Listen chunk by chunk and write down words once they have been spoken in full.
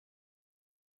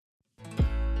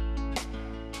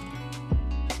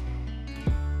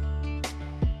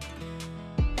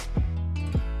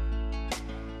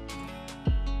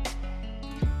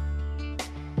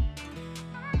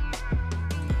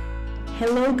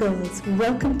Hello, girls.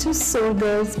 Welcome to Soul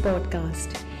Girls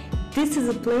Podcast. This is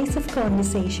a place of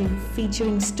conversation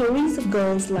featuring stories of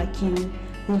girls like you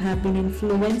who have been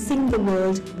influencing the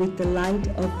world with the light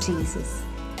of Jesus.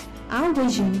 Our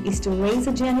vision is to raise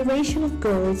a generation of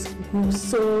girls who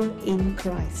soar in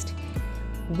Christ.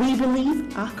 We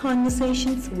believe our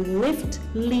conversations will lift,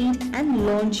 lead, and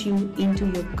launch you into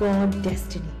your God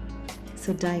destiny.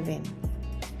 So dive in.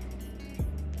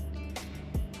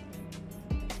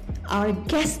 Our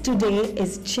guest today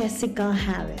is Jessica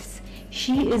Harris.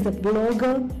 She is a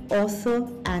blogger, author,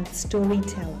 and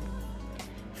storyteller.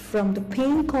 From the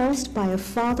pain caused by a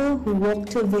father who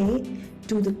walked away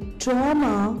to the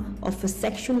trauma of a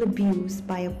sexual abuse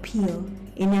by a peer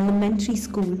in elementary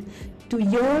school to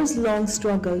years-long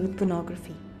struggle with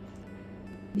pornography.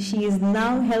 She is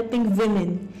now helping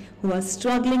women who are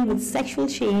struggling with sexual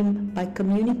shame by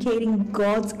communicating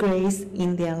God's grace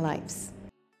in their lives.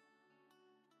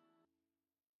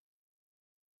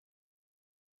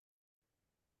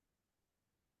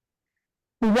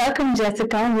 Welcome,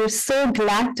 Jessica. We're so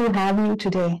glad to have you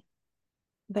today.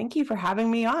 Thank you for having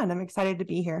me on. I'm excited to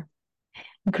be here.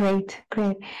 Great.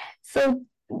 So,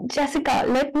 Jessica,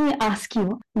 let me ask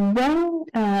you, when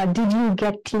did you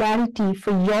get clarity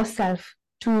for yourself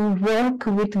to work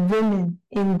with women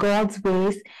in God's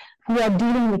ways who are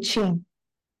dealing with shame?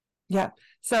 Yeah.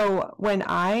 So when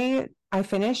I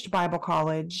finished Bible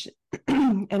college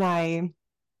and I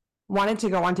wanted to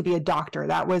go on to be a doctor,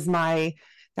 that was my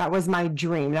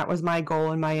dream. That was my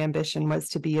goal, and my ambition was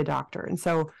to be a doctor. And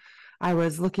so I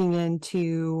was looking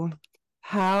into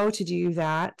how to do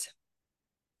that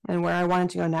and where I wanted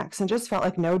to go next, and just felt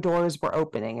like no doors were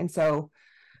opening. And so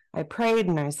I prayed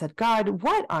and I said, God,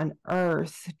 what on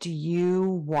earth do you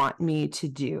want me to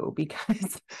do?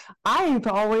 Because I've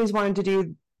always wanted to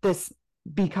do this,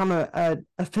 become a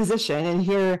physician, and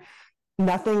here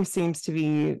nothing seems to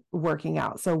be working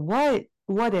out. So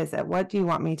what is it? What do you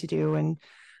want me to do? And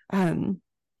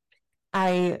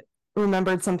I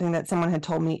remembered something that someone had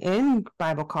told me in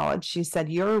Bible college. She said,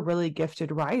 you're a really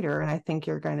gifted writer, and I think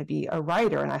you're going to be a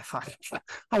writer. And I thought,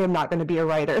 I am not going to be a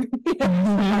writer.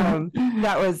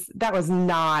 That was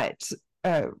not,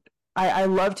 I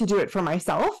love to do it for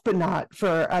myself, but not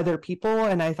for other people.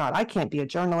 And I thought, I can't be a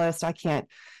journalist. I can't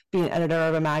be an editor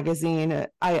of a magazine.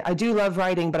 I do love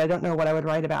writing, but I don't know what I would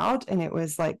write about. And it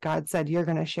was like, God said, you're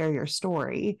going to share your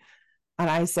story. And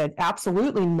I said,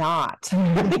 absolutely not.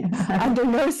 Under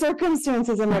no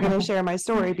circumstances am I going to share my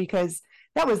story, because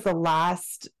that was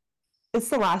it's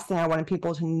the last thing I wanted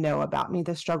people to know about me,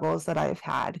 the struggles that I've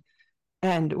had.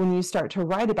 And when you start to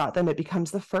write about them, it becomes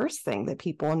the first thing that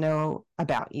people know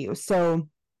about you. So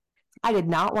I did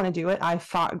not want to do it. I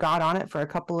fought God on it for a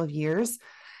couple of years.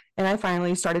 And I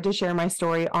finally started to share my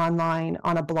story online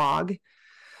on a blog,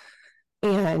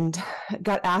 and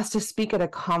got asked to speak at a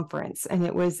conference. And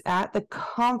it was at the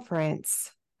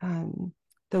conference,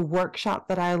 the workshop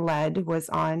that I led was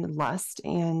on lust,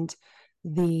 and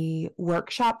the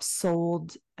workshop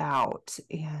sold out.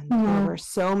 And there were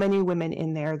so many women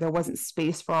in there wasn't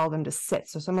space for all of them to sit.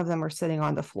 So some of them were sitting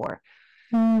on the floor.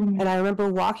 And I remember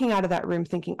walking out of that room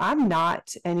thinking, I'm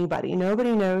not anybody.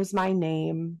 Nobody knows my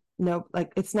name. No,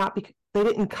 like, it's not because they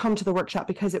didn't come to the workshop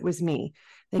because it was me.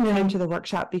 They came to the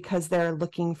workshop because they're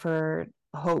looking for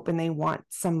hope, and they want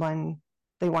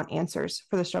answers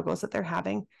for the struggles that they're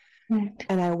having. Right.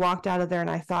 And I walked out of there and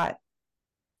I thought,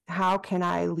 how can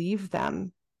I leave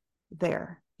them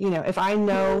there? If I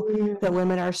know that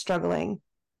women are struggling,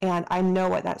 and I know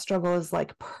what that struggle is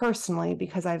like personally,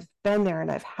 because I've been there and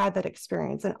I've had that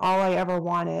experience, and all I ever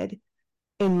wanted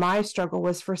in my struggle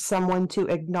was for someone to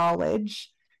acknowledge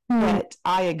that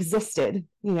I existed,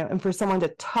 and for someone to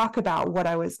talk about what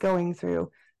I was going through.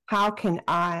 How can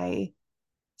I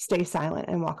stay silent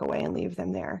and walk away and leave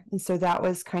them there? And so that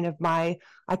was kind of I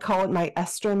call it my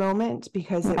Esther moment,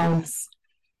 because it was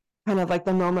kind of like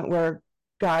the moment where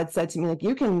God said to me, like,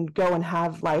 you can go and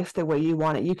have life the way you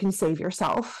want it. You can save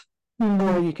yourself,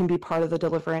 or you can be part of the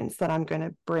deliverance that I'm going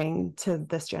to bring to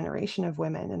this generation of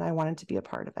women. And I wanted to be a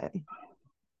part of it.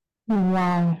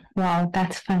 Wow,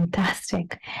 that's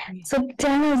fantastic. So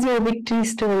tell us your victory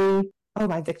story. Oh,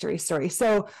 my victory story.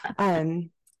 So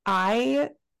I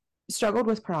struggled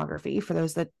with pornography. For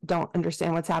those that don't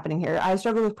understand what's happening here, I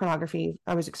struggled with pornography.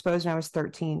 I was exposed when I was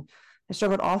 13. I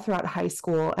struggled all throughout high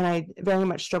school, and I very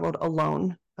much struggled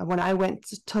alone. When I went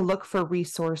to look for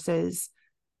resources,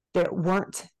 there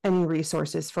weren't any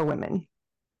resources for women.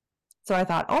 So I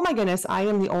thought, oh my goodness, I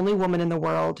am the only woman in the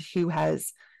world who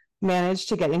has managed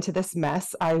to get into this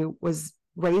mess. I was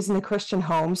raised in a Christian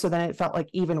home, so then it felt like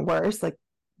even worse, like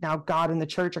now God and the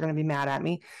church are going to be mad at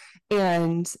me.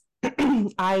 And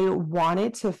I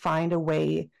wanted to find a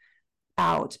way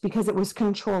out because it was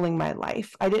controlling my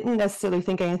life. I didn't necessarily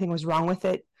think anything was wrong with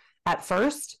it at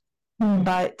first,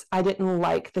 but I didn't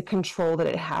like the control that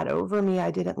it had over me.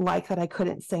 I didn't like that I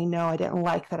couldn't say no. I didn't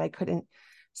like that I couldn't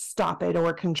stop it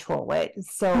or control it.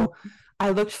 So I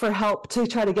looked for help to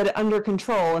try to get it under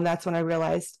control. And that's when I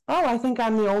realized, oh, I think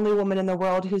I'm the only woman in the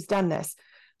world who's done this.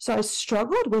 So I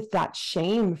struggled with that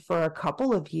shame for a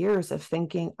couple of years of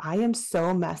thinking, I am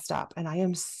so messed up and I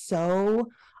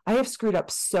have screwed up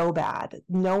so bad.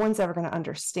 No one's ever going to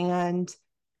understand.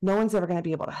 No one's ever going to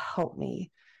be able to help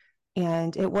me.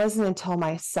 And it wasn't until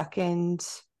my second,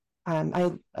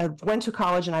 I went to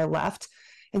college and I left.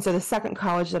 And so the second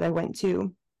college that I went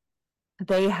to,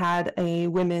 they had a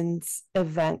women's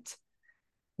event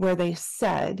where they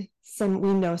said,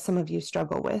 we know some of you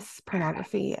struggle with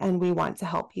pornography and we want to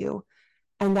help you.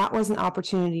 And that was an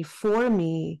opportunity for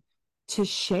me to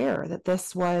share that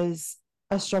this was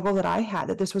a struggle that I had,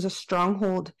 that this was a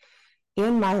stronghold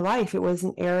in my life. It was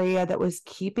an area that was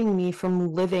keeping me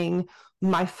from living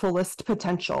my fullest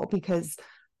potential, because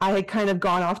I had kind of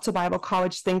gone off to Bible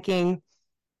college thinking,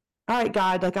 all right,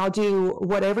 God, like I'll do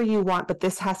whatever you want, but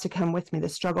this has to come with me. The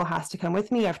struggle has to come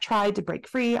with me. I've tried to break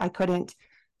free. I couldn't.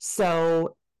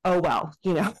 So, oh, well,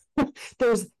 there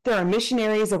are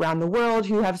missionaries around the world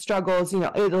who have struggles,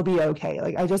 it'll be okay.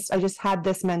 Like I just had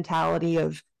this mentality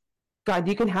of, God,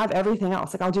 you can have everything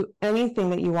else. Like I'll do anything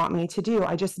that you want me to do.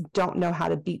 I just don't know how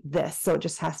to beat this. So it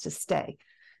just has to stay.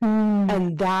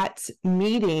 And that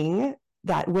meeting,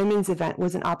 that women's event,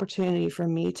 was an opportunity for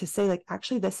me to say, like,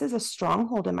 actually, this is a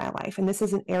stronghold in my life. And this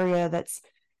is an area that's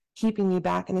keeping me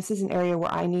back. And this is an area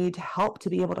where I need help to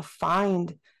be able to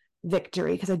find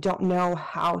victory, because I don't know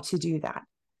how to do that.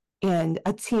 And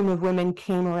a team of women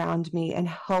came around me and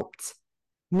helped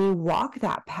me walk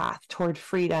that path toward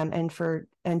freedom and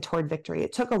toward victory.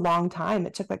 It took a long time.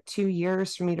 It took like 2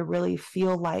 years for me to really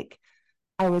feel like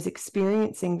I was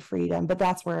experiencing freedom, but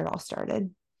that's where it all started.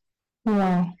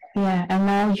 Wow. Yeah. And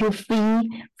now you're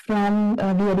free from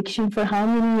the addiction for how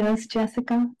many years,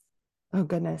 Jessica? Oh,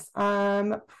 goodness.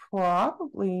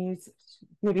 Probably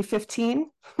maybe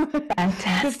 15.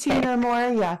 Fantastic. 15 or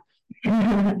more. Yeah.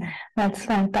 That's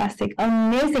fantastic.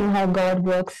 Amazing how God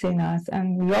works in us.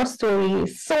 And your story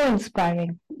is so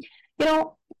inspiring. We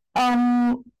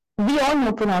all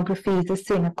know pornography is a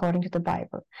sin according to the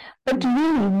Bible. But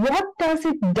really, what does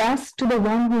it does to the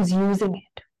one who's using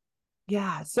it?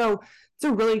 Yeah, so it's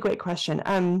a really great question.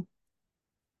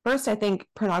 First, I think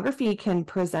pornography can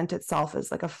present itself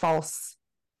as like a false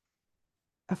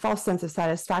sense of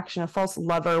satisfaction, a false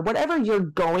lover, whatever you're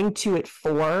going to it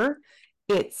for,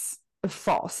 it's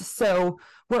false. So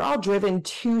we're all driven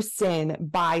to sin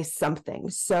by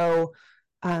something. So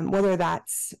whether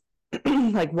that's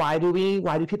like, why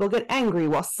do people get angry?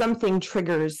 Well, something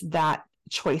triggers that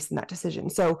choice and that decision.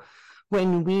 So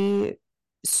when we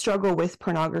struggle with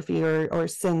pornography or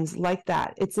sins like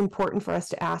that, it's important for us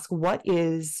to ask, what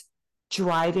is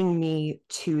driving me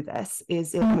to this?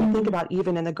 Is it, think about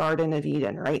even in the Garden of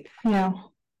Eden, right? Yeah.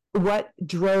 What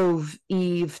drove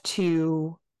Eve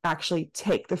to actually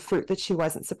take the fruit that she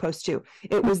wasn't supposed to?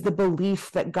 It was the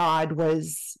belief that God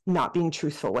was not being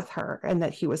truthful with her and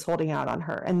that he was holding out on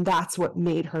her. And that's what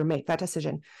made her make that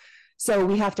decision. So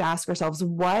we have to ask ourselves,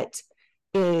 what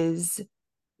is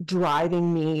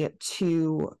driving me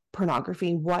to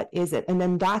pornography? What is it? And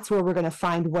then that's where we're going to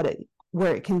find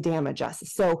where it can damage us.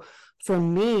 So for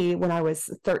me, when I was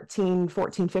 13,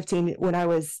 14, 15, when I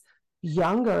was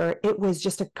younger, it was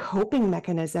just a coping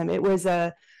mechanism. It was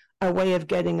a way of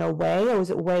getting away. It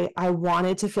was a way I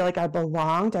wanted to feel like I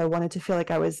belonged. I wanted to feel like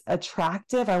I was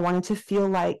attractive. I wanted to feel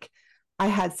like I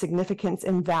had significance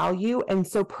and value. And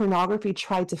so pornography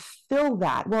tried to fill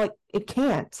that. Well, it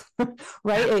can't,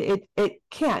 right? It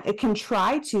can't. It can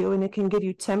try to, and it can give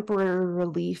you temporary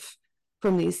relief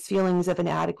from these feelings of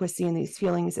inadequacy and these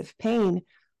feelings of pain,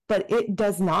 but it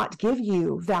does not give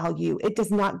you value. It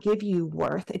does not give you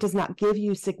worth. It does not give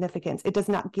you significance. It does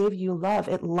not give you love.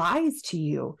 It lies to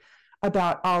you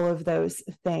about all of those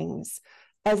things.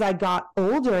 As I got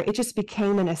older, it just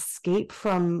became an escape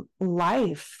from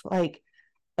life. Like,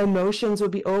 emotions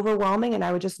would be overwhelming and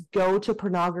I would just go to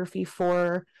pornography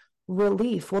for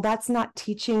relief. Well, that's not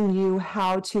teaching you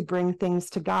how to bring things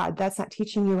to God. That's not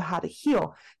teaching you how to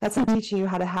heal. That's not teaching you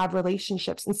how to have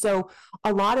relationships. And so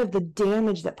a lot of the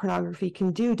damage that pornography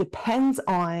can do depends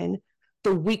on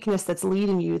the weakness that's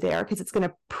leading you there, because it's going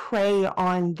to prey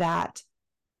on that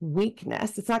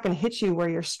weakness. It's not going to hit you where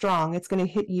you're strong. It's going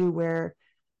to hit you where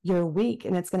you're weak,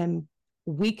 and it's going to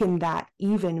weaken that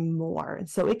even more. And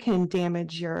so it can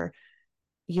damage your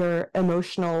your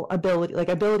emotional ability, like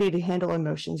ability to handle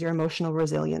emotions, your emotional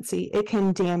resiliency. It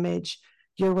can damage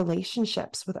your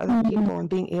relationships with other people and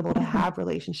being able to have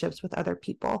relationships with other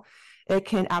people. It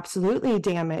can absolutely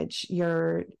damage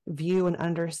your view and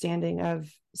understanding of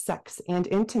sex and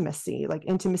intimacy, like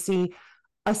intimacy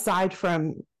aside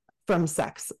from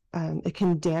sex. It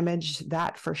can damage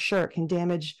that for sure. It can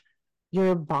damage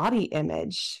your body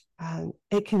image.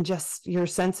 It can just, your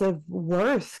sense of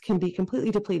worth can be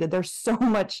completely depleted. There's so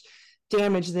much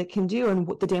damage that it can do, and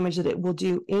the damage that it will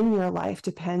do in your life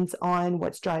depends on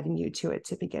what's driving you to it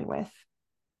to begin with.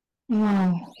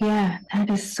 Wow, yeah, that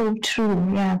is so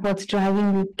true. Yeah, what's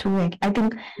driving you to it? I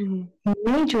think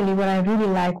majorly what I really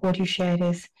like what you shared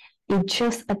is it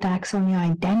just attacks on your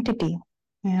identity.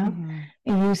 Yeah,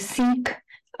 you seek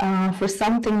for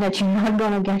something that you're not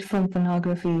gonna get from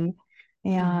pornography.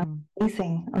 Yeah,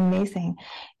 amazing, amazing.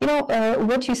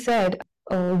 What you said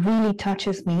really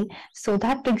touches me. So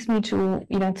that brings me to,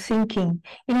 thinking,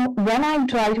 when I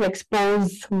try to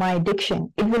expose my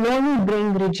addiction, it will only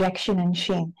bring rejection and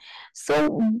shame.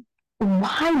 So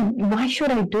why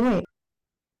should I do it?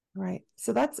 Right.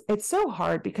 So it's so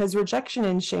hard because rejection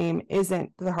and shame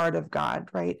isn't the heart of God,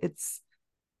 right?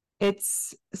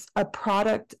 It's a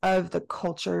product of the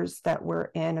cultures that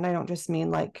we're in. And I don't just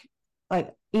mean like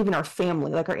even our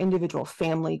family, like our individual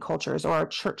family cultures or our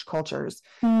church cultures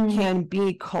can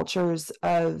be cultures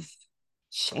of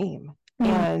shame.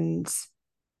 And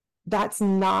that's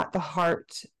not the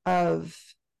heart of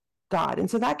God.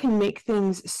 And so that can make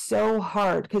things so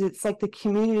hard because it's like the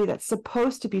community that's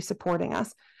supposed to be supporting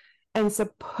us and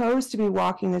supposed to be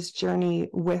walking this journey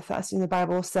with us. And the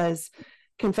Bible says,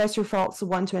 confess your faults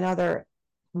one to another.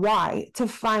 Why? To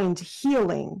find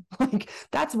healing. Like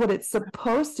that's what it's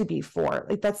supposed to be for.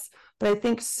 But I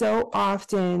think so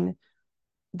often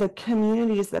the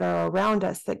communities that are around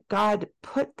us that God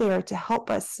put there to help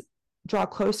us draw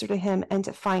closer to him and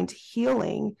to find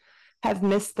healing have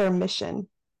missed their mission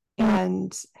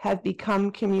and have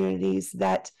become communities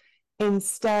that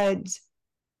instead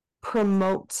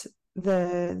promote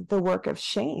the work of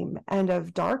shame and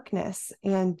of darkness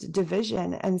and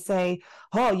division and say,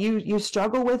 oh, you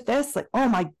struggle with this, like, oh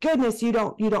my goodness, you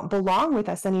don't belong with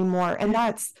us anymore. And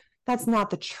that's not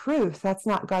the truth. That's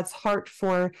not God's heart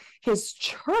for his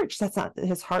church. That's not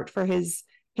his heart for his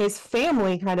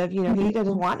family. Kind of, he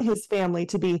doesn't want his family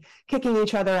to be kicking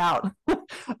each other out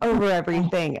over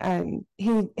everything. And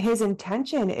his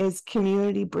intention is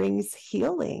community brings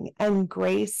healing and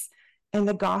grace, and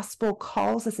the gospel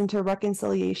calls us into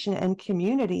reconciliation and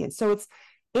community. And so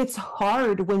it's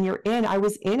hard when I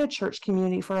was in a church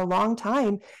community for a long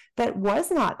time that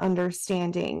was not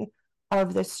understanding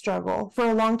of this struggle. For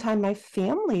a long time, my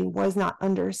family was not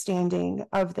understanding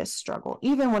of this struggle.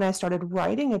 Even when I started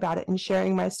writing about it and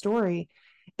sharing my story,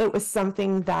 it was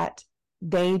something that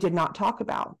they did not talk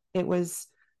about. It was,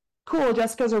 cool,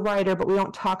 Jessica's a writer, but we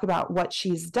don't talk about what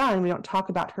she's done. We don't talk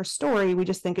about her story. We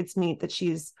just think it's neat that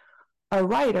she's a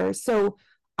writer. So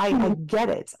I get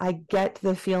it. I get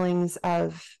the feelings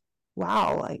of,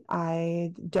 wow, like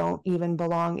I don't even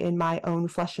belong in my own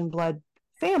flesh and blood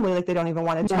family. Like they don't even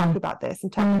want to talk about this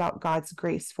and talk about God's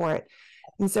grace for it.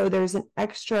 And so there's an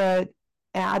extra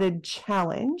added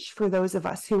challenge for those of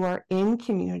us who are in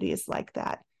communities like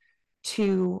that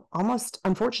to almost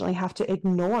unfortunately have to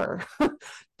ignore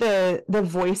the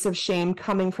voice of shame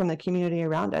coming from the community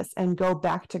around us and go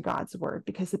back to God's word,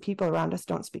 because the people around us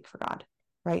don't speak for God,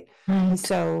 right? And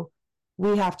so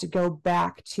we have to go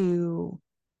back to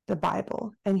the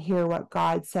Bible and hear what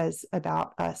God says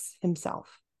about us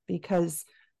himself, because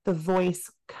the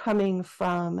voice coming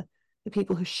from the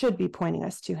people who should be pointing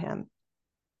us to him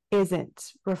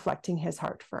isn't reflecting his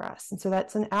heart for us. And so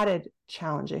that's an added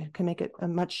challenge. It can make it a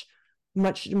much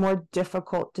more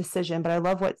difficult decision. But I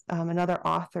love what another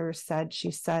author said.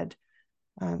 She said,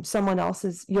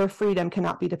 your freedom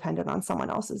cannot be dependent on someone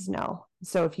else's no.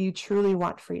 So if you truly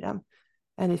want freedom,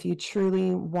 and if you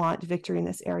truly want victory in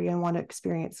this area and want to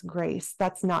experience grace,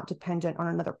 that's not dependent on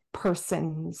another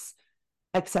person's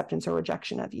acceptance or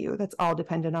rejection of you. That's all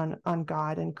dependent on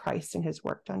God and Christ and his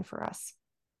work done for us.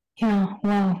 Yeah,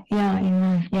 wow, yeah,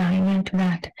 amen to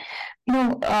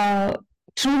that.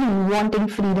 Truly wanting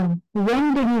freedom.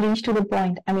 When did you reach to the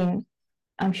point? I mean,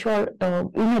 I'm sure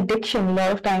in addiction, a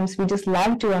lot of times we just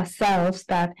lie to ourselves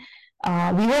that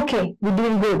we're okay, we're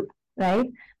doing good, right?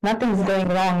 Nothing's going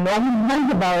wrong, no one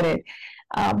worried about it.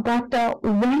 But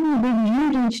when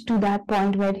did you reach to that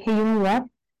point where, hey, you know what?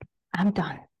 I'm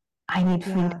done. I need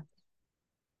freedom.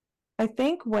 I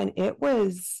think when it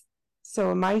was,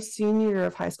 so my senior year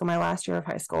of high school, my last year of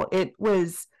high school, it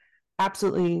was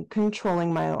absolutely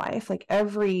controlling my life. Like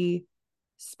every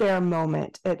spare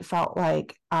moment, it felt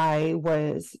like I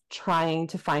was trying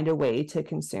to find a way to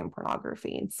consume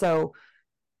pornography. And so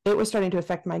it was starting to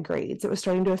affect my grades. It was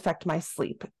starting to affect my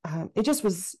sleep. It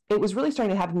was really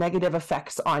starting to have negative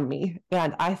effects on me.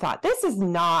 And I thought, this is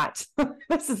not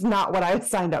what I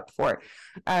signed up for.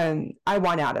 I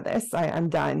want out of this. I'm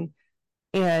done.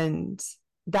 And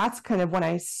that's kind of when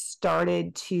I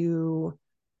started to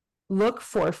look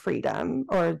for freedom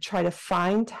or try to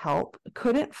find help.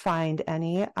 Couldn't find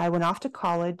any. I went off to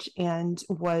college and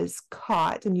was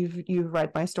caught. And you've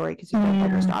read my story because you've been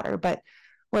Piper's daughter, but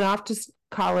went off to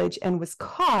college and was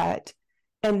caught.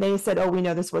 And they said, "Oh, we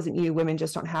know this wasn't you. Women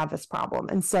just don't have this problem."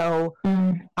 And so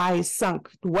I sunk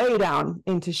way down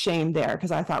into shame there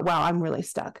because I thought, wow, I'm really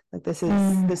stuck. Like this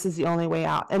is the only way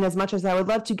out. And as much as I would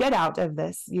love to get out of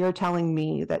this, you're telling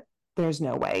me that there's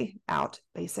no way out,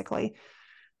 basically.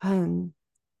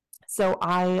 So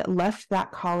I left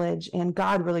that college, and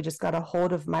God really just got a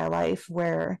hold of my life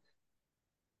where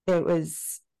it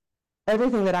was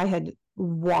everything that I had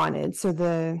wanted.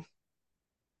 So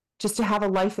just to have a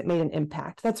life that made an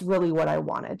impact. That's really what I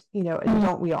wanted, and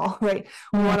don't we all, right?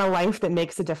 We want a life that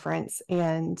makes a difference.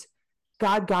 And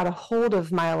God got a hold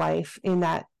of my life in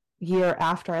that year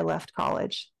after I left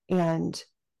college. And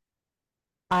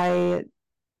I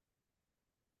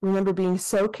remember being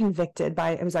so convicted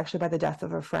it was actually by the death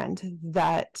of a friend,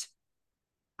 that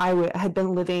I had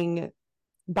been living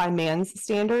by man's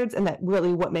standards, and that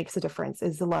really what makes a difference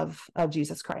is the love of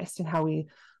Jesus Christ and how we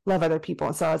love other people.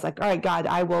 And so I was like, all right, God,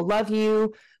 I will love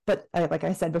you. But like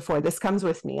I said before, this comes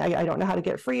with me. I don't know how to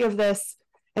get free of this.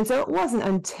 And so it wasn't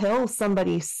until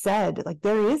somebody said, like,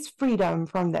 there is freedom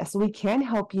from this. We can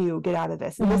help you get out of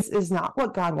this. And this is not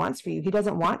what God wants for you. He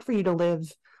doesn't want for you to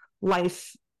live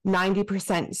life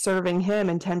 90% serving him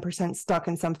and 10% stuck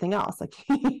in something else. Like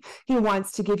he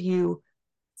wants to give you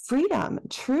freedom,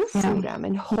 true freedom,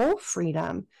 and whole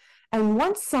freedom. And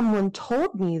once someone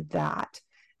told me that,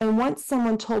 and once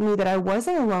someone told me that I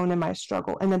wasn't alone in my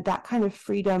struggle, and that kind of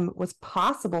freedom was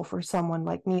possible for someone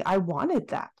like me, I wanted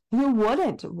that. You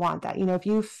wouldn't want that. If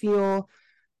you feel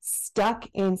stuck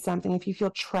in something, if you feel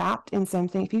trapped in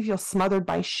something, if you feel smothered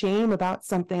by shame about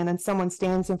something, and then someone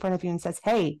stands in front of you and says,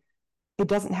 "Hey, it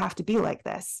doesn't have to be like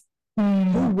this."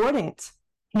 Who wouldn't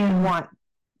want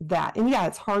that? And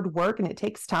it's hard work, and it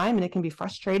takes time, and it can be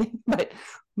frustrating, but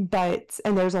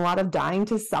and there's a lot of dying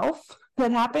to self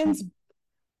that happens.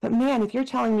 But man, if you're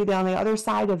telling me that on the other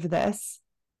side of this,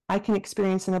 I can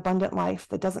experience an abundant life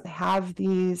that doesn't have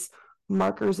these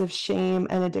markers of shame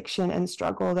and addiction and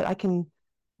struggle, that I can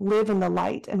live in the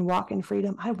light and walk in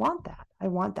freedom, I want that. I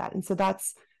want that. And so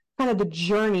that's kind of the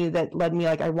journey that led me.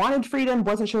 Like, I wanted freedom,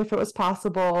 wasn't sure if it was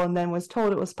possible, and then was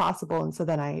told it was possible. And so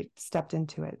then I stepped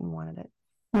into it and wanted it.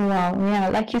 Wow. Yeah.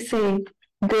 Like you say,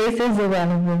 grace is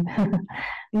available.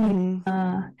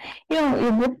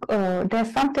 Your book,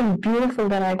 there's something beautiful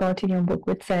that I got in your book,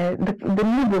 which says, the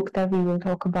new book that we will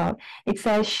talk about, it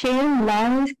says, shame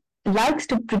likes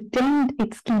to pretend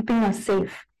it's keeping us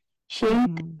safe.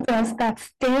 Shame tells us that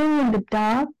staying in the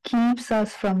dark keeps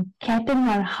us from getting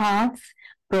our hearts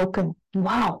broken.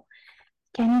 Wow.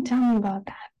 Can you tell me about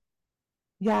that?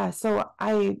 Yeah. So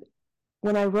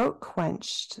when I wrote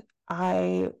Quenched,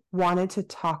 I wanted to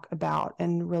talk about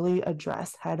and really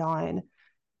address head on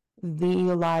the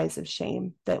lies of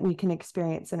shame that we can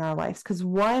experience in our lives. Because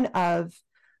one of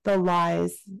the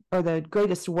lies, or the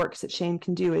greatest works that shame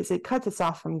can do, is it cuts us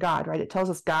off from God, right? It tells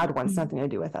us God wants something to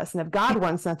do with us. And if God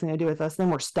wants something to do with us, then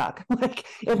we're stuck. Like,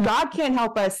 if God can't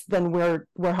help us, then we're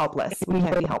helpless. We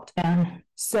can't be helped.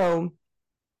 So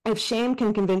if shame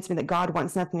can convince me that God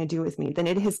wants nothing to do with me, then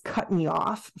it has cut me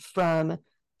off from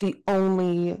the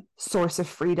only source of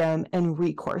freedom and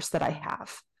recourse that I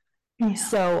have.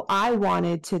 So I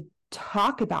wanted to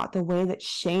talk about the way that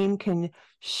shame can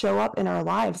show up in our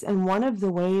lives. And one of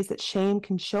the ways that shame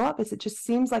can show up is it just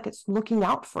seems like it's looking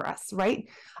out for us, right?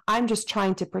 I'm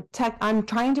trying to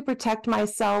protect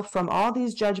myself from all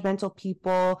these judgmental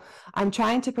people. I'm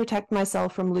trying to protect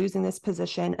myself from losing this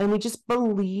position. And we just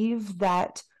believe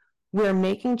that we're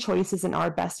making choices in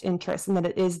our best interest and that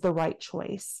it is the right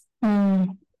choice.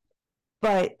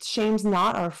 But shame's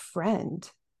not our friend,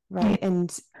 right?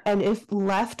 And if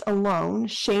left alone,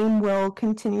 shame will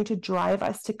continue to drive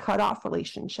us to cut off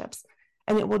relationships,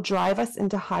 and it will drive us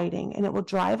into hiding, and it will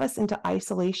drive us into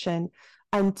isolation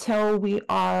until we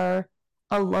are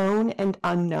alone and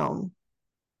unknown.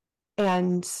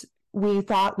 And we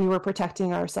thought we were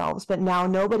protecting ourselves, but now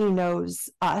nobody knows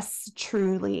us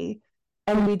truly,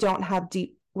 and we don't have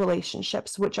deep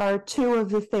relationships, which are two of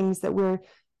the things that we're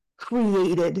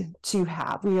created to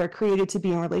have. We are created to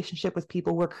be in relationship with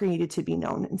people. We're created to be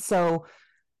known. And so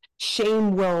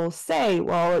shame will say,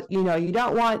 well, you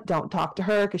don't talk to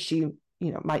her because she,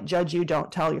 might judge you.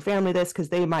 Don't tell your family this because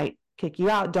they might kick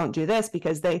you out. Don't do this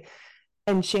because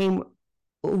and shame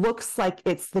looks like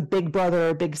it's the big brother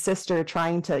or big sister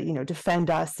trying to, defend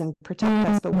us and protect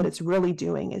us. But what it's really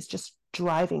doing is just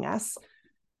driving us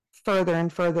further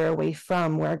and further away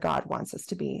from where God wants us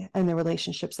to be and the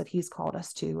relationships that he's called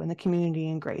us to and the community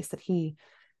and grace that he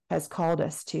has called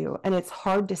us to. And it's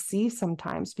hard to see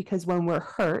sometimes because when we're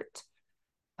hurt,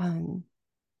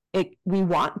 we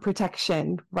want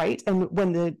protection, right? And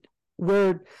when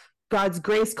God's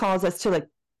grace calls us to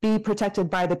be protected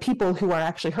by the people who are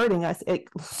actually hurting us, it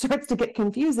starts to get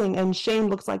confusing, and shame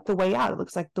looks like the way out. It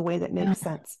looks like the way that makes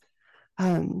sense.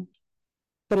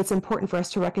 But it's important for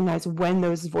us to recognize when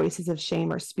those voices of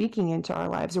shame are speaking into our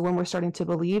lives, or when we're starting to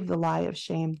believe the lie of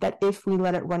shame, that if we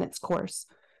let it run its course,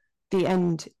 the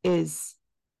end is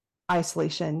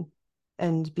isolation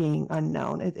and being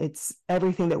unknown. It's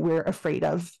everything that we're afraid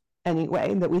of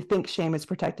anyway, that we think shame is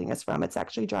protecting us from. It's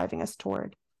actually driving us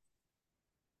toward.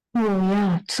 Oh,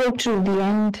 yeah, so true. The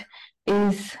end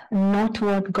is not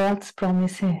what God's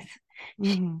promise is.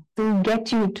 To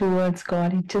get you towards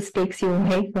God, it just takes you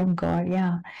away from God.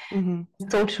 Yeah,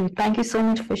 so true. Thank you so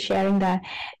much for sharing that.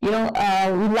 We'd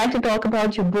like to talk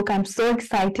about your book. I'm so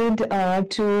excited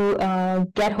to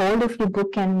get hold of your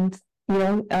book and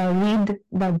read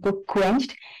the book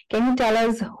Quenched. Can you tell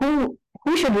us who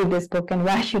should read this book and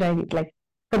why should I read?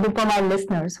 For my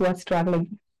listeners who are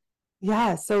struggling.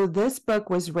 Yeah, so this book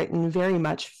was written very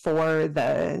much for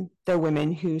the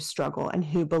women who struggle and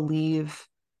who believe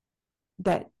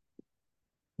that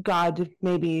God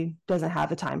maybe doesn't have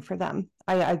the time for them.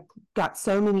 I got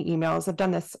so many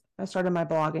emails. I started my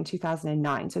blog in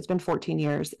 2009, so it's been 14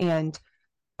 years. And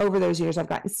over those years, I've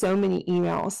gotten so many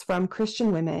emails from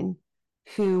Christian women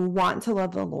who want to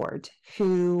love the Lord,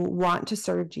 who want to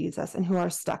serve Jesus, and who are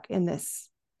stuck in this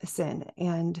sin,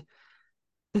 and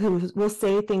who will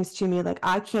say things to me like,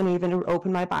 I can't even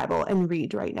open my Bible and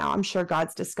read right now. I'm sure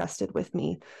God's disgusted with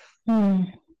me.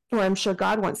 Or I'm sure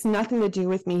God wants nothing to do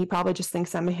with me. He probably just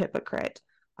thinks I'm a hypocrite.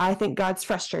 I think God's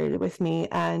frustrated with me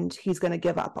and he's going to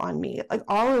give up on me.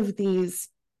 All of these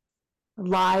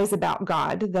lies about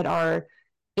God that are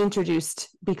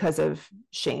introduced because of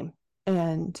shame.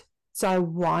 And so I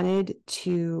wanted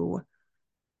to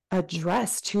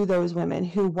address to those women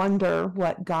who wonder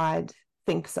what God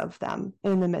thinks of them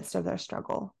in the midst of their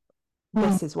struggle.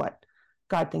 This is what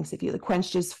God thinks of you. The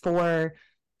Quenched is for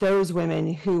those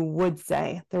women who would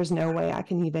say, there's no way I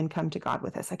can even come to God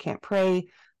with this. I can't pray.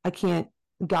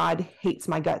 God hates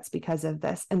my guts because of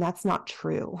this. And that's not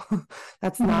true.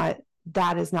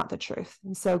 That is not the truth.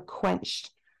 And so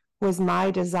Quenched was my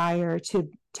desire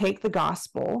to take the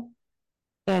gospel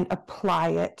and apply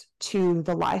it to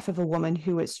the life of a woman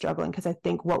who is struggling. Because I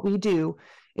think what we do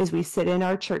is we sit in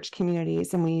our church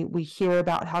communities and we hear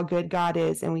about how good God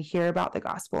is, and we hear about the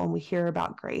gospel, and we hear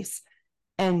about grace.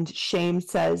 And shame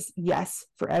says, yes,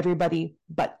 for everybody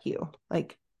but you.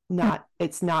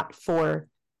 It's not for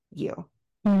you.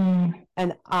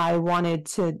 And I wanted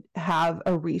to have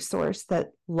a resource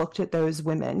that looked at those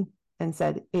women and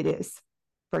said, it is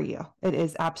for you. It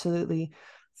is absolutely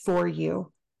for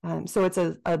you. So it's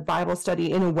a Bible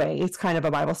study in a way. It's kind of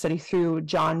a Bible study through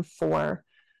John 4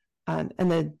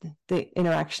 and the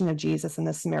interaction of Jesus and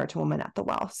the Samaritan woman at the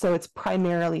well. So it's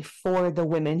primarily for the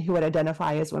women who would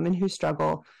identify as women who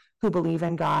struggle, who believe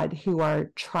in God, who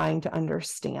are trying to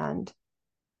understand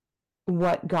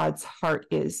what God's heart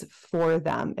is for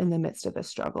them in the midst of the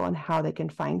struggle and how they can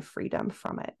find freedom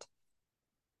from it.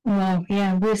 Wow,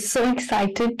 yeah, we're so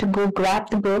excited to go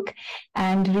grab the book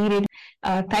and read it.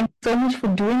 Thank you so much for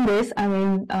doing this. I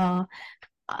mean,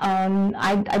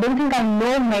 I don't think I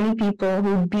know many people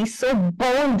who would be so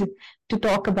bold to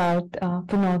talk about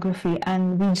pornography,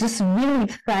 and we just really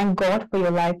thank God for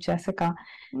your life, Jessica.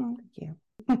 Thank you.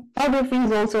 Pornography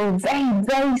is also a very,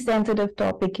 very sensitive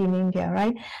topic in India,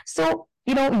 right? So,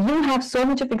 you have so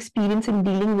much of experience in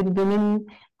dealing with women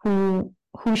who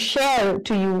share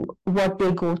to you what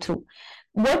they go through.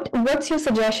 What's your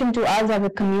suggestion to us as a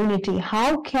community?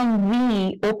 How can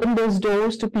we open those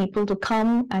doors to people to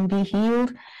come and be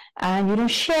healed and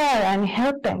share and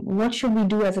help them? What should we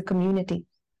do as a community?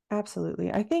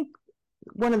 Absolutely. I think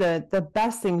one of the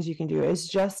best things you can do is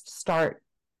just start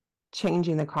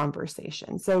changing the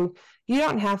conversation. So you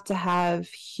don't have to have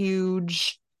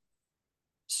huge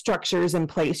structures in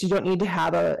place. You don't need to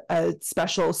have a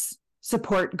special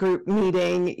support group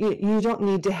meeting. You don't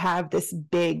need to have this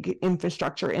big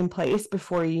infrastructure in place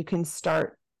before you can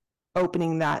start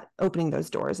opening those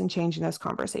doors and changing those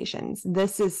conversations.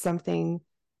 This is something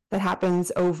that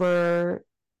happens over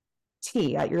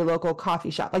tea at your local coffee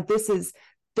shop. Like this is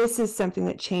something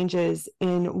that changes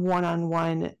in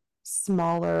one-on-one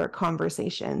smaller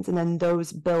conversations, and then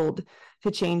those build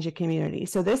to change a community.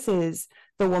 So this is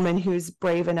the woman who's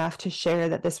brave enough to share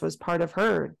that this was part of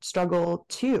her struggle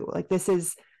too. Like this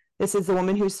is the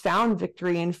woman who's found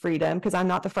victory and freedom, because I'm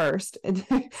not the first,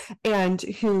 and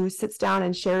who sits down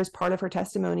and shares part of her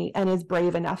testimony and is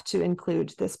brave enough to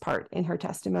include this part in her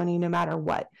testimony no matter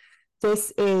what.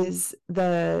 This is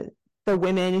the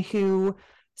women who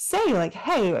say, like,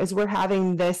 hey, as we're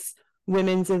having this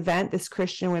women's event, this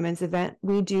Christian women's event,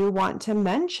 we do want to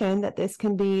mention that this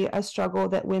can be a struggle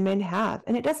that women have.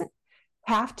 And it doesn't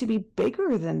have to be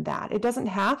bigger than that. It doesn't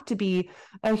have to be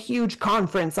a huge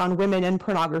conference on women and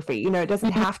pornography. It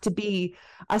doesn't have to be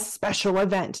a special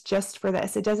event just for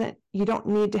this. You don't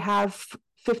need to have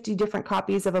 50 different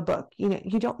copies of a book.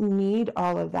 You don't need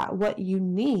all of that. What you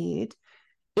need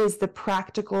is the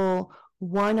practical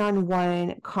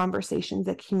one-on-one conversations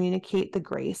that communicate the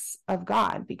grace of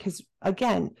God. Because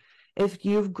again, if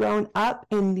you've grown up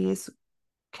in these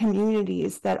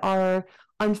communities that are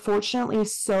unfortunately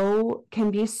can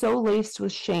be so laced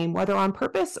with shame, whether on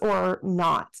purpose or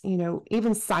not,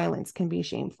 even silence can be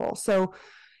shameful. So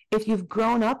if you've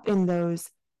grown up in those,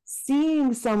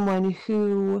 seeing someone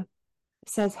who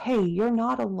says, hey, you're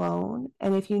not alone,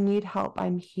 and if you need help,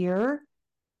 I'm here,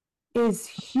 is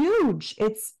huge.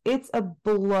 It's a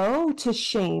blow to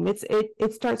shame.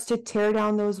 It starts to tear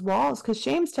down those walls, because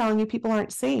shame's telling you people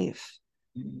aren't safe.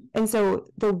 And so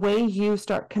the way you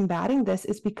start combating this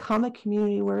is become a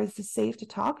community where it's safe to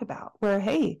talk about, where,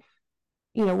 hey,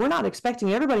 we're not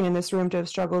expecting everybody in this room to have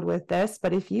struggled with this,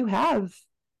 but if you have,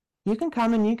 you can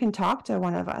come and you can talk to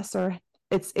one of us. Or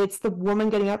it's the woman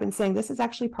getting up and saying, this is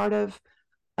actually part of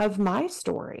my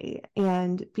story,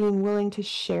 and being willing to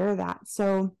share that.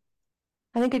 So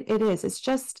I think it is. It's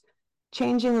just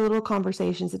changing the little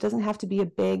conversations. It doesn't have to be a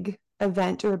big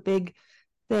event or a big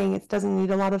thing. It doesn't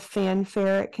need a lot of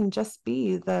fanfare. It can just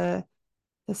be the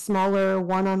smaller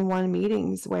one-on-one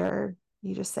meetings where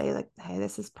you just say, like, hey,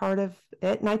 this is part of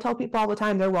it. And I tell people all the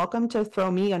time, they're welcome to throw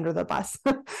me under the bus.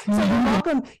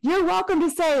 So you're welcome to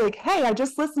say, like, hey, I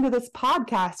just listened to this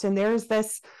podcast, and there's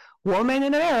this woman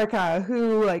in America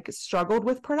who struggled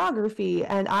with pornography,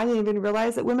 and I didn't even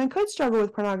realize that women could struggle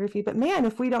with pornography. But man,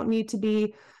 if we don't need to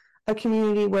be a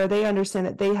community where they understand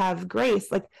that they have grace,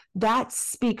 that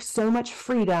speaks so much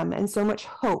freedom and so much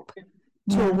hope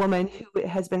to a woman who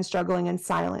has been struggling in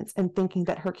silence and thinking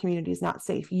that her community is not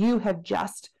safe. You have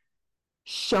just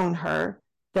shown her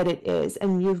that it is,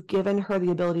 and you've given her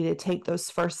the ability to take those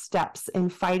first steps in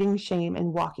fighting shame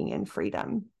and walking in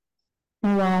freedom.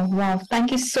 Wow.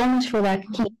 Thank you so much for that,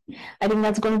 Key. I think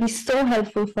that's going to be so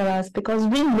helpful for us, because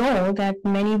we know that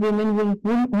many women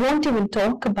won't even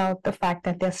talk about the fact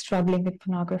that they're struggling with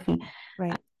pornography.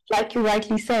 Right. Like you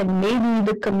rightly said, maybe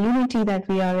the community that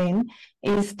we are in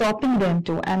is stopping them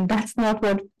to, and that's not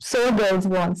what Soul Girls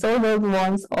want. Soul Girls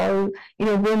wants all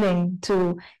women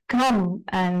to come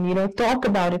and talk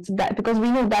about it, because we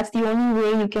know that's the only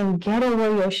way you can get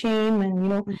over your shame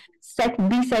and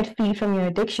be set free from your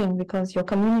addiction, because your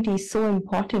community is so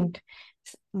important.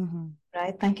 Mm-hmm.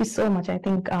 Right. Thank you so much. I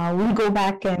think we'll go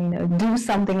back and do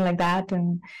something like that,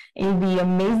 and it'll be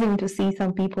amazing to see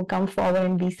some people come forward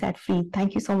and be set free.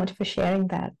 Thank you so much for sharing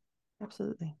that.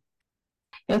 Absolutely.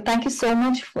 Thank you so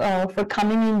much for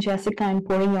coming in, Jessica, and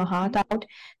pouring your heart out.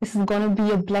 This is going to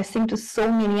be a blessing to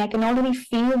so many. I can already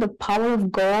feel the power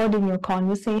of God in your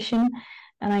conversation.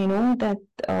 And I know that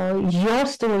your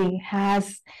story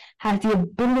has the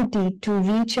ability to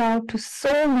reach out to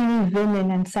so many women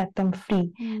and set them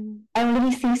free. I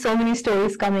already see so many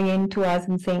stories coming in to us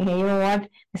and saying, hey, you know what?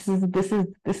 This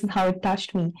is how it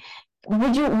touched me.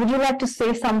 Would you like to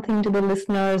say something to the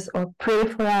listeners or pray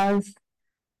for us?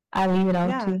 I'll leave it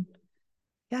out to you.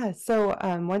 Yeah. So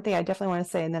one thing I definitely want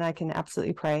to say, and then I can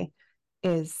absolutely pray,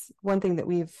 is one thing that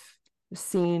we've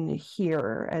seen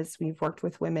here as we've worked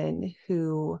with women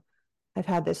who have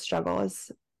had this struggle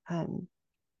is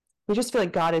we just feel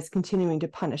like God is continuing to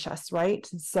punish us, right?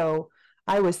 So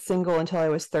I was single until I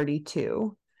was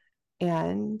 32,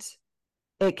 and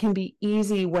it can be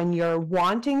easy when you're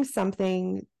wanting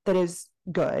something that is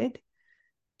good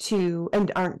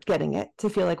and aren't getting it, to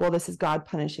feel like, well, this is God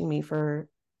punishing me for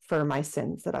my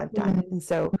sins that I've done. And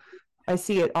so I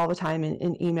see it all the time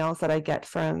in emails that I get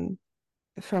from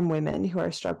women who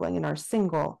are struggling and are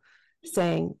single,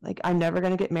 saying, like, I'm never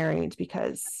going to get married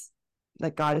because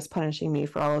God is punishing me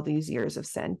for all of these years of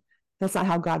sin. That's not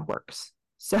how God works.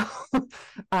 So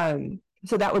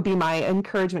so that would be my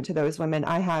encouragement to those women.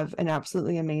 I have an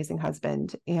absolutely amazing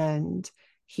husband, and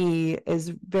he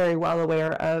is very well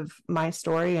aware of my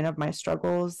story and of my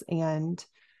struggles, and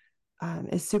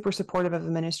is super supportive of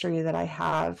the ministry that I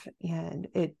have. And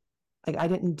I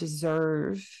didn't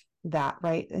deserve that,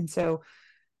 right? And so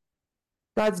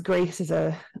God's grace is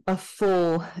a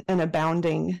full and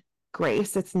abounding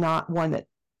grace. It's not one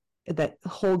that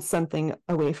holds something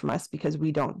away from us because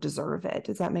we don't deserve it.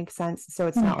 Does that make sense? So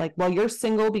it's not like, well, you're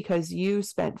single because you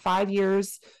spent 5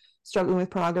 years struggling with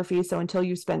pornography, so until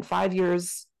you spend 5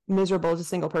 years miserable as a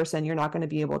single person, you're not going to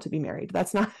be able to be married.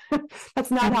 That's not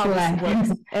how this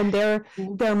works. And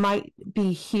there might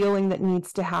be healing that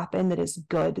needs to happen that is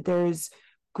good. There's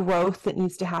growth that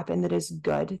needs to happen that is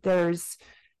good.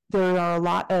 There are a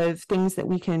lot of things that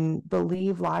we can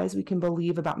believe, lies we can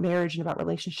believe about marriage and about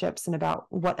relationships and about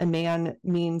what a man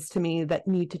means to me that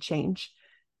need to change.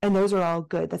 And those are all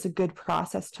good. That's a good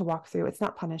process to walk through. It's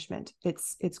not punishment.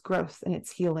 It's growth and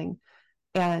it's healing.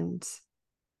 And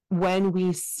when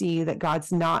we see that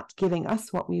God's not giving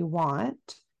us what we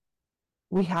want,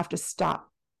 we have to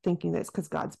stop thinking that it's because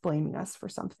God's blaming us for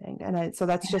something. And so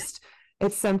that's just,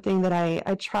 it's something that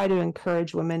I try to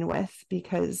encourage women with,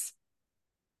 because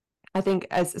I think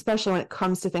especially when it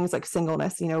comes to things like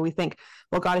singleness, we think,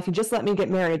 well, God, if you just let me get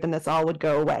married, then this all would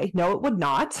go away. No, it would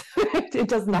not. It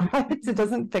does not. It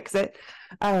doesn't fix it.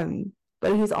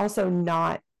 But he's also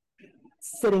not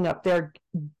sitting up there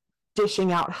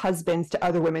dishing out husbands to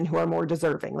other women who are more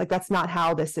deserving. Like, that's not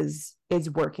how this is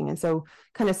working. And so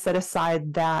kind of set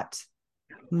aside that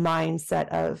mindset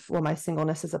of, well, my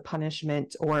singleness is a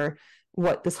punishment, or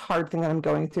what this hard thing that I'm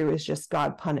going through is just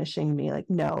God punishing me. Like,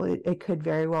 no, it could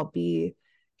very well be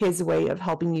his way of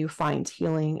helping you find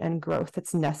healing and growth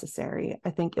that's necessary. I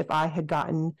think if I had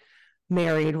gotten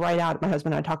married right out, my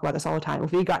husband and I talk about this all the time,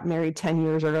 if we got married 10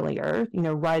 years earlier,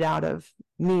 right out of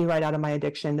my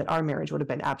addiction, that our marriage would have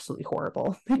been absolutely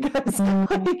horrible,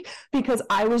 because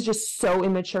I was just so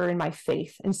immature in my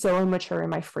faith and so immature in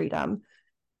my freedom.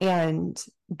 And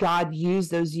God used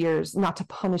those years not to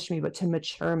punish me, but to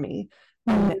mature me.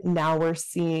 And now we're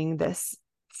seeing this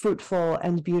fruitful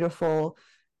and beautiful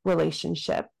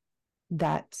relationship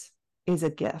that is a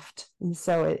gift. And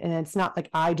so it's not like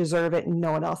I deserve it and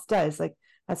no one else does. Like,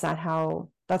 that's not how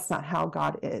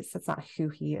God is. That's not who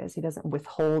he is. He doesn't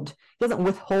withhold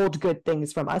good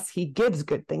things from us. He gives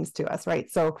good things to us, right?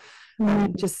 So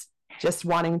just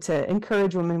wanting to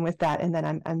encourage women with that. And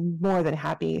then I'm more than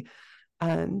happy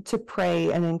to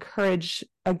pray and encourage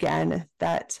again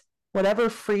that whatever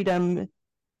freedom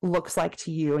looks like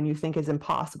to you and you think is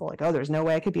impossible, like, oh, there's no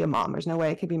way I could be a mom, there's no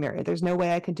way I could be married, there's no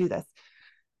way I could do this,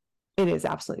 it is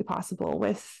absolutely possible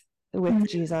with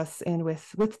Jesus and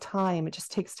with time. It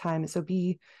just takes time. So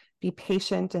be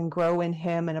patient and grow in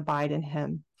him and abide in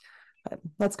him. But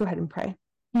let's go ahead and pray.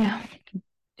 Yeah.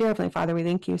 Dear Heavenly Father, we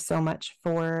thank you so much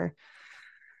for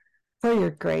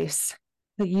your grace,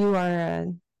 that you are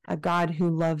a God who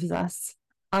loves us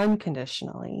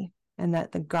unconditionally, and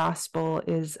that the gospel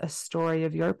is a story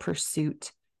of your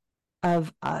pursuit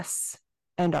of us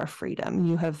and our freedom.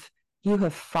 You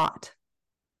have fought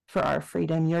for our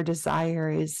freedom. Your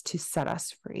desire is to set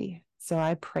us free. So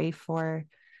I pray for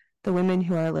the women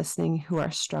who are listening, who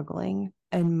are struggling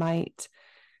and might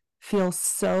feel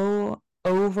so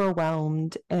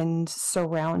overwhelmed and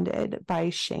surrounded by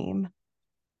shame,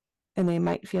 and they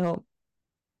might feel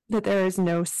that there is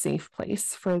no safe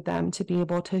place for them to be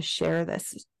able to share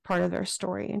this part of their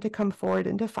story and to come forward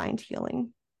and to find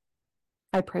healing.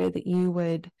 I pray that you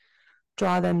would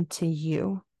draw them to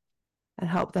you and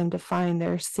help them to find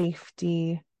their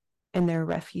safety and their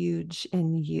refuge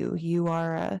in you. You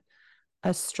are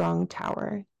a strong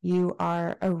tower. You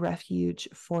are a refuge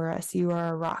for us. You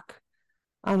are a rock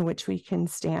on which we can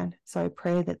stand. So I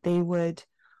pray that they would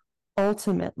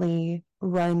ultimately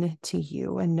run to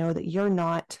you and know that you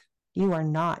are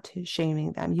not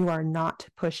shaming them. You are not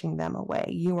pushing them away.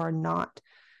 You are not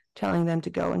telling them to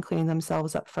go and clean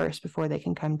themselves up first before they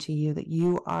can come to you, that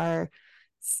you are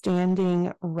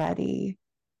standing ready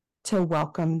to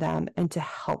welcome them and to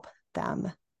help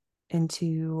them and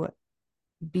to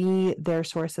be their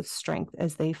source of strength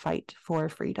as they fight for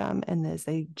freedom and as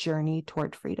they journey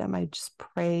toward freedom. I just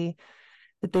pray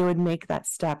that they would make that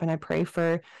step. And I pray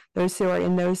for those who are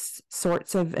in those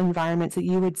sorts of environments, that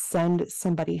you would send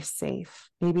somebody safe,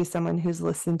 maybe someone who's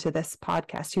listened to this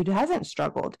podcast who hasn't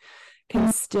struggled,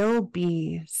 can still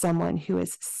be someone who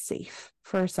is safe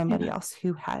for somebody else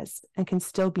who has, and can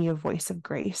still be a voice of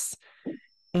grace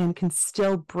and can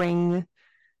still bring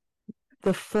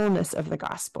the fullness of the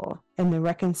gospel and the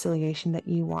reconciliation that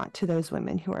you want to those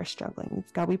women who are struggling.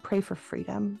 God, we pray for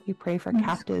freedom. We pray for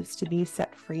captives to be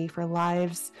set free, for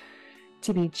lives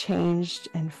to be changed,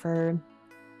 and for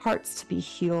hearts to be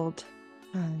healed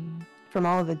from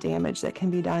all of the damage that can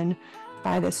be done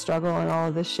by this struggle and all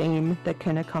of the shame that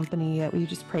can accompany it. We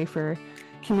just pray for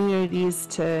communities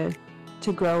to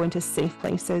grow into safe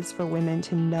places for women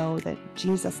to know that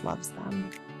Jesus loves them,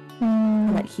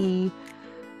 and that he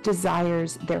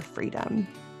desires their freedom,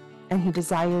 and he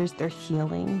desires their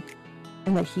healing,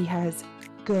 and that he has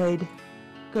good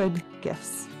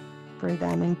gifts for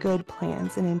them and good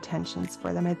plans and intentions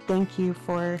for them. I thank you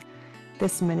for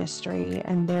this ministry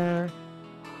and their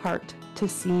heart to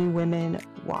see women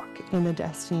walk in the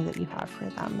destiny that you have for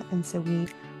them. And so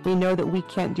we know that we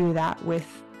can't do that with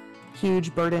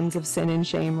huge burdens of sin and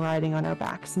shame riding on our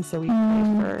backs. And so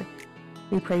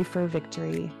we pray for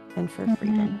victory and for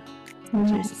freedom. In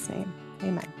Jesus' name,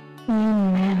 amen.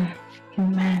 Amen.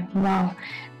 Amen. Wow.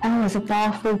 That was a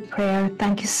powerful prayer.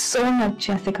 Thank you so much,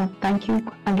 Jessica. Thank you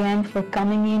again for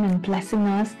coming in and blessing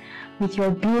us with your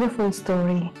beautiful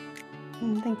story.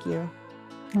 Thank you.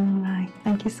 All right.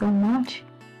 Thank you so much.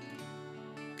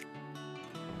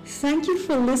 Thank you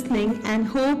for listening and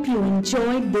hope you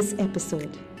enjoyed this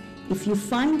episode. If you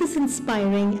find this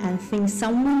inspiring and think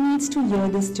someone needs to hear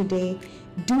this today,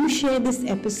 do share this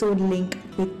episode link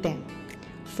with them.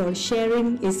 For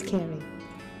sharing is caring.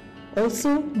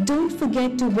 Also, don't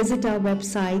forget to visit our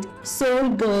website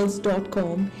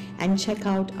soulgirls.com and check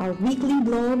out our weekly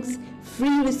blogs,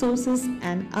 free resources,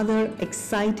 and other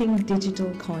exciting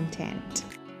digital content.